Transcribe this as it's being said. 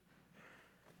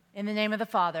In the name of the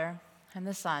Father, and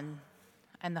the Son,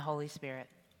 and the Holy Spirit.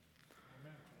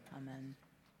 Amen.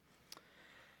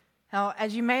 Now,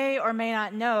 as you may or may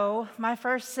not know, my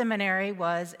first seminary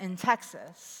was in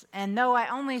Texas. And though I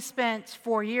only spent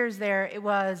 4 years there, it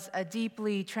was a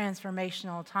deeply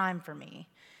transformational time for me.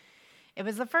 It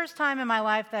was the first time in my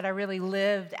life that I really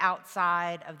lived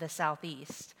outside of the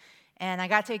Southeast. And I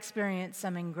got to experience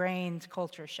some ingrained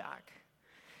culture shock.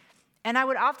 And I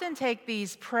would often take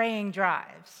these praying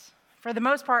drives. For the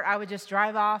most part, I would just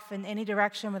drive off in any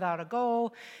direction without a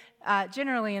goal,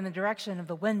 generally in the direction of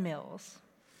the windmills.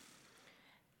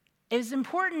 It was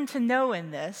important to know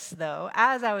in this, though,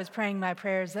 as I was praying my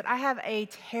prayers, that I have a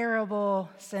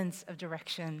terrible sense of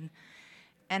direction,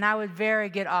 and I would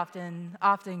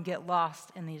often get lost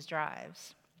in these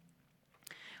drives.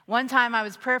 One time I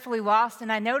was prayerfully lost,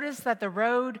 and I noticed that the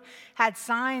road had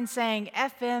signs saying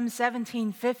FM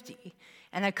 1750,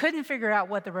 and I couldn't figure out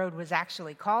what the road was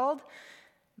actually called.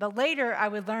 But later I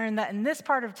would learn that in this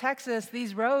part of Texas,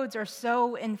 these roads are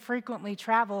so infrequently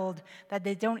traveled that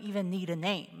they don't even need a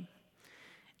name.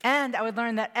 And I would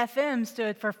learn that FM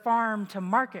stood for Farm to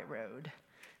Market Road,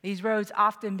 these roads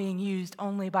often being used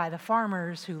only by the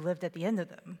farmers who lived at the end of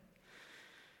them.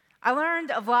 I learned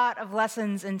a lot of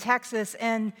lessons in Texas,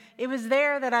 and it was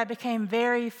there that I became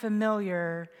very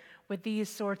familiar with these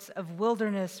sorts of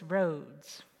wilderness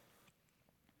roads.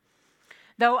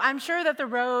 Though I'm sure that the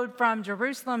road from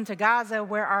Jerusalem to Gaza,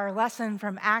 where our lesson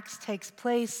from Acts takes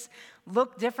place,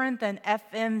 looked different than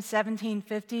FM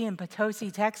 1750 in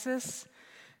Potosi, Texas,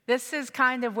 this is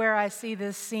kind of where I see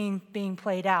this scene being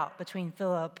played out between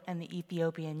Philip and the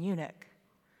Ethiopian eunuch.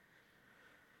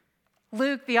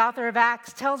 Luke, the author of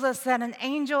Acts, tells us that an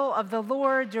angel of the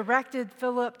Lord directed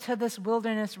Philip to this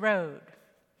wilderness road.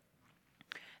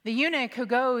 The eunuch, who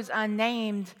goes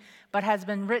unnamed but has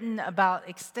been written about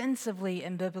extensively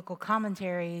in biblical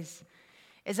commentaries,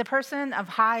 is a person of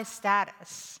high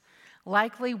status,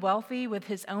 likely wealthy with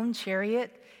his own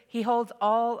chariot. He holds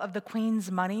all of the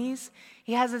queen's monies.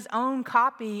 He has his own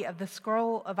copy of the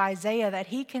scroll of Isaiah that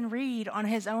he can read on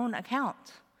his own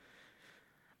account.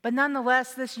 But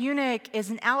nonetheless, this eunuch is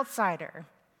an outsider,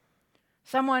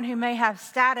 someone who may have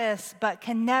status but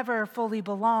can never fully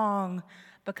belong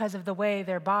because of the way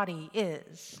their body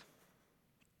is.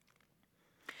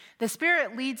 The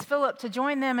Spirit leads Philip to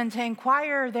join them and to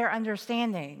inquire their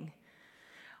understanding.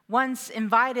 Once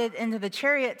invited into the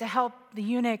chariot to help the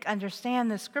eunuch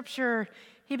understand the scripture,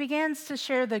 he begins to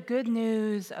share the good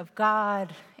news of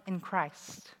God in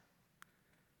Christ.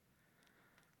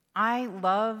 I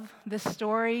love the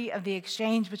story of the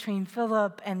exchange between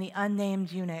Philip and the unnamed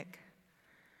eunuch.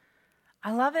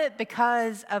 I love it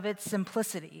because of its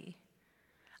simplicity.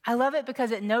 I love it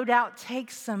because it no doubt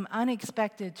takes some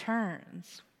unexpected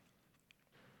turns.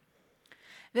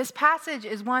 This passage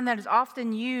is one that is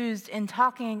often used in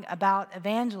talking about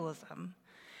evangelism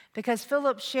because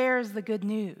Philip shares the good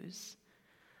news.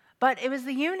 But it was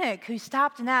the eunuch who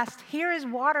stopped and asked, "Here is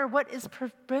water. What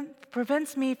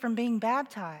prevents me from being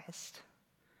baptized?"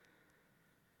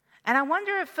 And I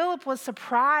wonder if Philip was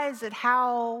surprised at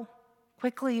how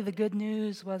quickly the good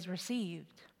news was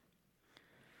received.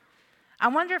 I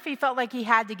wonder if he felt like he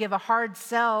had to give a hard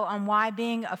sell on why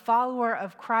being a follower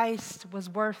of Christ was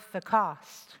worth the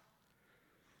cost.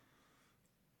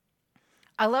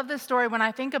 I love this story when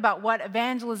I think about what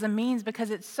evangelism means because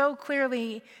it's so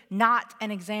clearly not an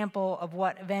example of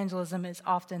what evangelism is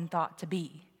often thought to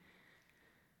be.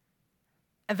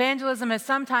 Evangelism is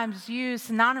sometimes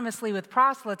used synonymously with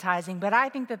proselytizing, but I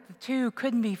think that the two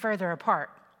couldn't be further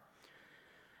apart.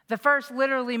 The first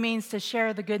literally means to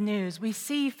share the good news. We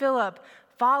see Philip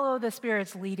follow the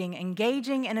Spirit's leading,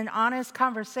 engaging in an honest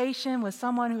conversation with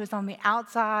someone who is on the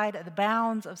outside of the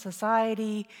bounds of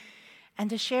society, and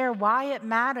to share why it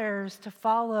matters to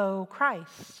follow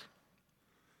Christ.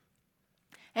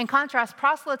 In contrast,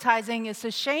 proselytizing is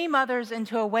to shame others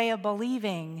into a way of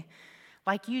believing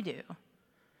like you do.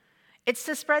 It's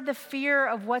to spread the fear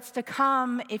of what's to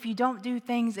come if you don't do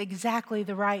things exactly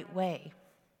the right way.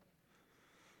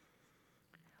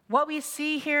 What we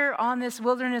see here on this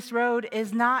wilderness road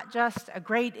is not just a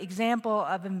great example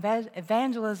of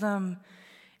evangelism,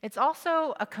 it's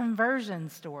also a conversion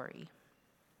story.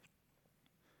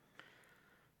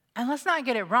 And let's not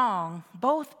get it wrong,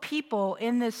 both people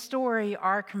in this story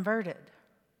are converted.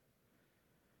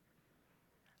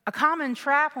 A common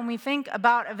trap when we think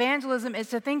about evangelism is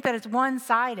to think that it's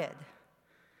one-sided.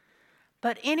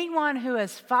 But anyone who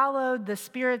has followed the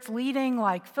Spirit's leading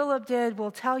like Philip did will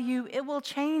tell you it will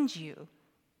change you.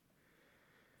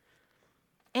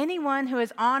 Anyone who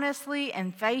is honestly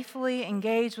and faithfully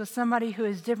engaged with somebody who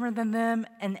is different than them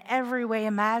in every way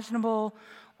imaginable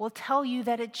will tell you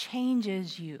that it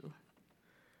changes you.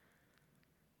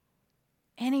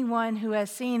 Anyone who has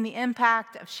seen the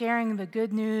impact of sharing the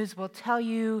good news will tell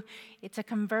you it's a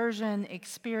conversion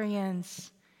experience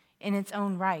in its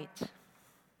own right.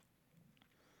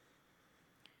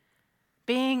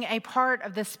 Being a part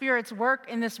of the Spirit's work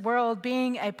in this world,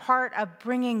 being a part of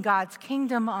bringing God's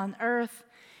kingdom on earth,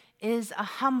 is a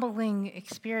humbling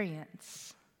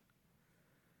experience.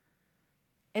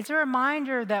 It's a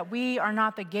reminder that we are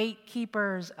not the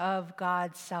gatekeepers of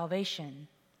God's salvation.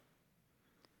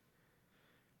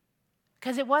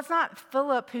 Because it was not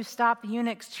Philip who stopped the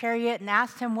eunuch's chariot and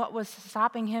asked him what was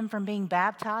stopping him from being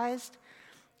baptized.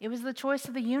 It was the choice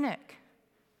of the eunuch.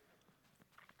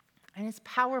 And it's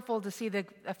powerful to see the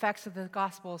effects of the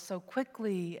gospel so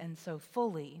quickly and so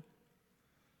fully.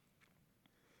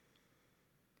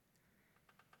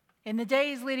 In the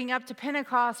days leading up to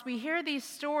Pentecost, we hear these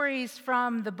stories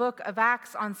from the book of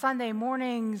Acts on Sunday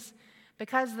mornings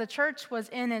because the church was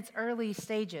in its early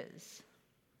stages.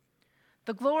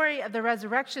 The glory of the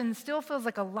resurrection still feels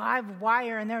like a live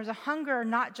wire, and there's a hunger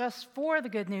not just for the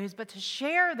good news, but to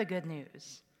share the good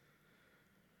news.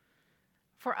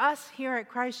 For us here at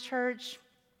Christ Church,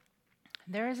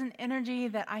 there is an energy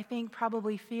that I think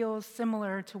probably feels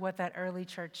similar to what that early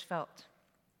church felt.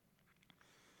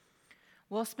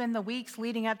 We'll spend the weeks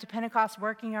leading up to Pentecost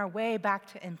working our way back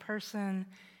to in-person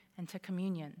and to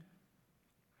communion.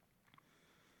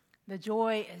 The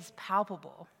joy is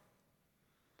palpable.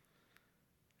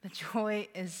 The joy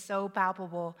is so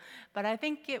palpable, but I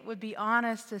think it would be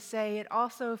honest to say it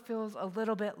also feels a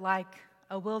little bit like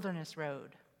a wilderness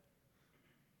road.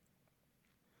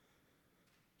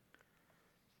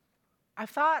 I've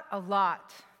thought a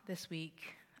lot this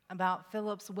week about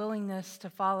Philip's willingness to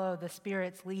follow the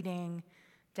Spirit's leading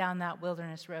down that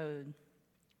wilderness road.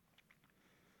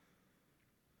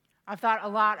 I've thought a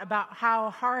lot about how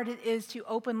hard it is to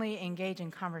openly engage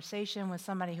in conversation with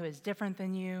somebody who is different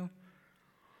than you.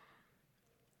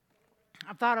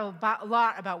 I've thought a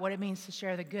lot about what it means to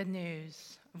share the good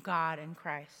news of God in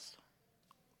Christ.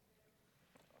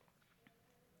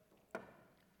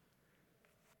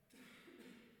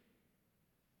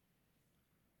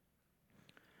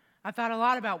 I've thought a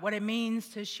lot about what it means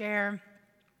to share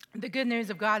the good news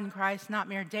of God in Christ not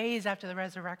mere days after the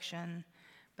resurrection,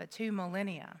 but 2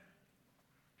 millennia.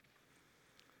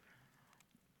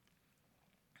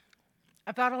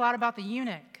 I've thought a lot about the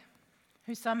eunuch,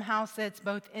 who somehow sits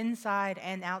both inside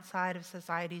and outside of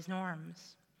society's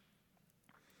norms.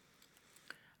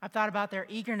 I've thought about their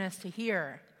eagerness to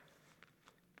hear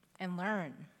and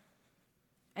learn,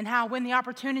 and how when the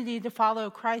opportunity to follow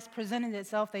Christ presented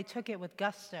itself, they took it with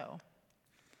gusto.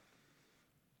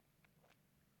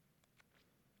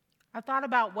 I've thought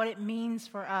about what it means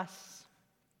for us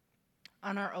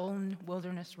on our own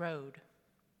wilderness road.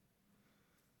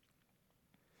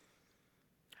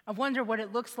 I've wondered what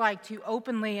it looks like to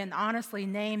openly and honestly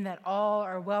name that all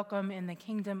are welcome in the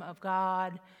kingdom of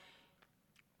God,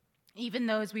 even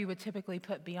those we would typically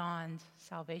put beyond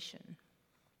salvation.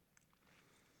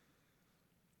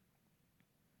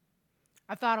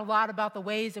 I've thought a lot about the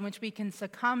ways in which we can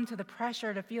succumb to the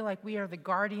pressure to feel like we are the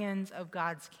guardians of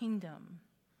God's kingdom,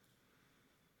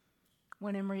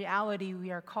 when in reality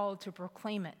we are called to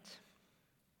proclaim it.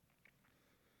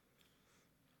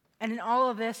 And in all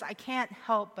of this, I can't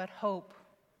help but hope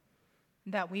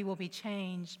that we will be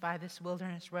changed by this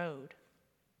wilderness road.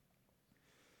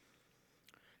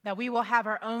 That we will have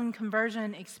our own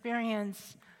conversion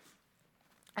experience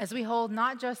as we hold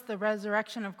not just the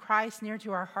resurrection of Christ near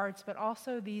to our hearts, but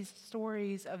also these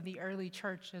stories of the early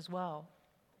church as well.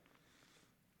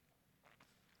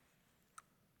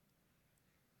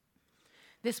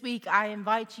 This week, I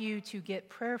invite you to get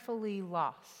prayerfully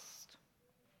lost.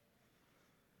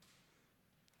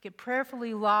 Get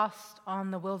prayerfully lost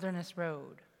on the wilderness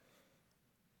road.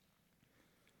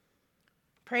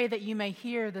 Pray that you may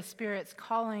hear the Spirit's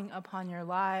calling upon your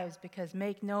lives, because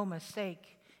make no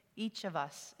mistake, each of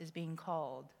us is being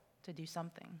called to do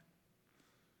something.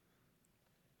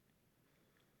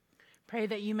 Pray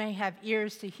that you may have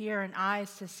ears to hear and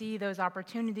eyes to see those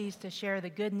opportunities to share the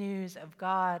good news of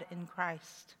God in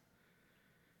Christ.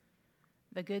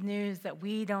 The good news that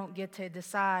we don't get to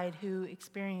decide who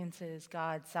experiences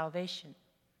God's salvation.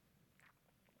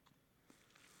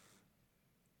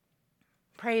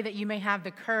 Pray that you may have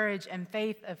the courage and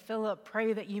faith of Philip.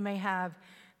 Pray that you may have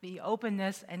the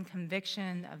openness and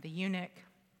conviction of the eunuch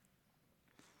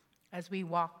as we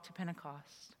walk to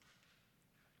Pentecost.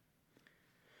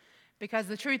 Because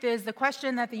the truth is, the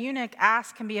question that the eunuch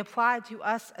asked can be applied to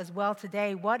us as well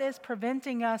today. What is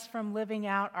preventing us from living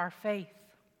out our faith?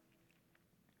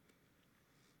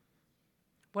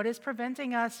 What is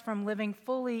preventing us from living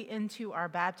fully into our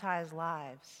baptized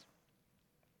lives?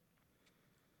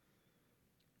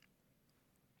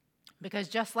 Because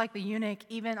just like the eunuch,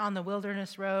 even on the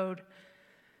wilderness road,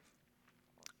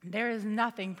 there is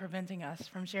nothing preventing us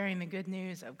from sharing the good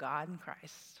news of God and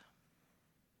Christ.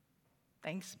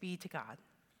 Thanks be to God.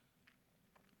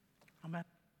 Amen.